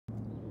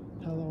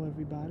Hello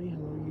everybody,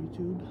 hello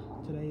YouTube.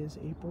 Today is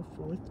April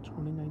 4th,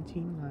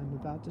 2019, and I'm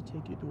about to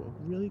take you through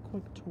a really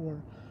quick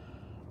tour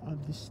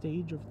of the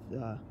stage of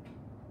the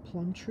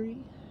plum tree,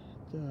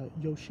 the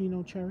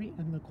Yoshino cherry,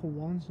 and the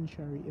Kawanzan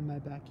cherry in my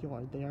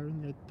backyard. They are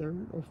in their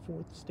third or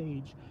fourth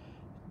stage,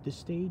 the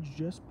stage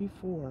just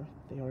before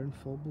they are in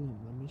full bloom.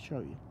 Let me show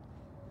you.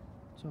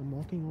 So I'm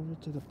walking over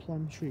to the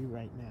plum tree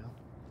right now,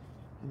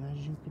 and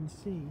as you can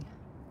see,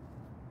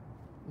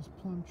 this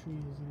plum tree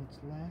is in its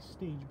last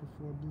stage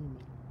before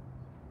blooming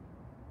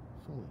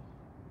fully.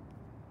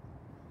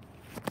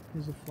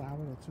 Here's a flower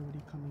that's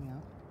already coming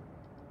out.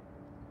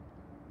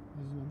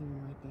 There's another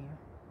one right there.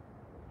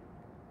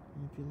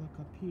 And if you look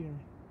up here,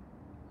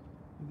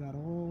 you got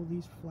all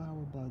these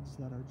flower buds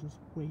that are just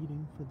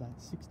waiting for that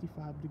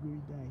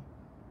 65-degree day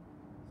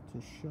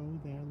to show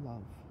their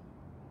love.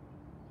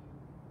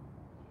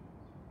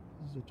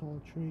 This is a tall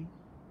tree,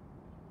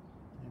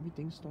 and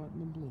everything's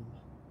starting to bloom.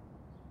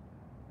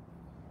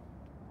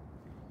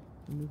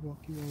 Let me walk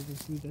you over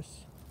through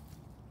this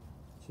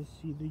to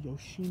see the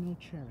Yoshino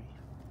cherry.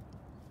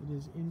 It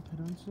is in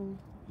peduncle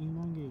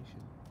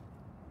elongation,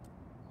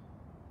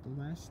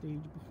 the last stage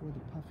before the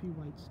puffy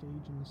white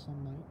stage in the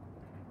sunlight.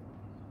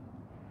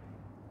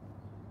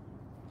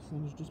 The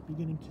sun is just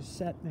beginning to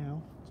set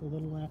now. It's a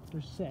little after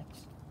 6,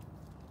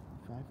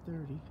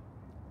 5:30.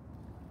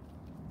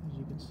 As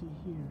you can see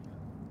here,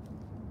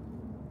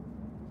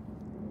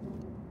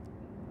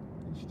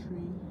 this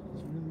tree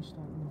is really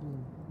starting to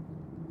bloom.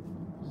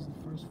 This is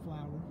the first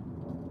flower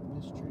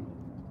in this tree.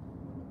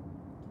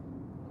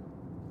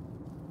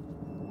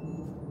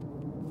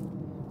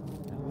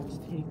 Now let's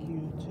take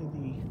you to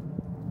the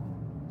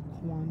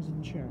Kawanzan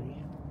cherry.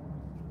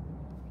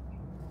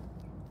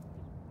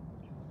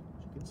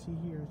 As you can see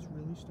here, it's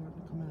really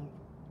starting to come out.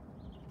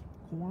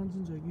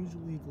 Kawanzans are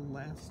usually the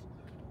last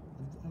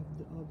of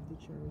the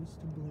cherries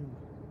to bloom.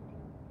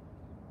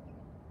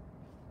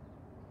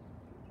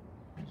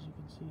 As you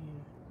can see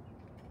here,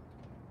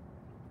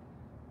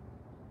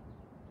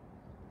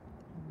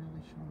 they're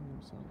really showing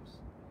themselves.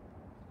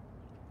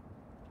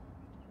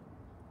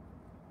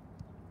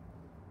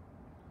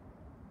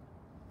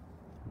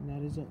 And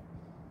that is it.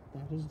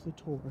 That is the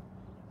tour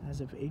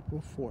as of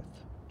April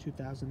 4th,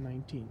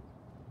 2019.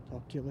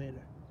 Talk to you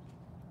later.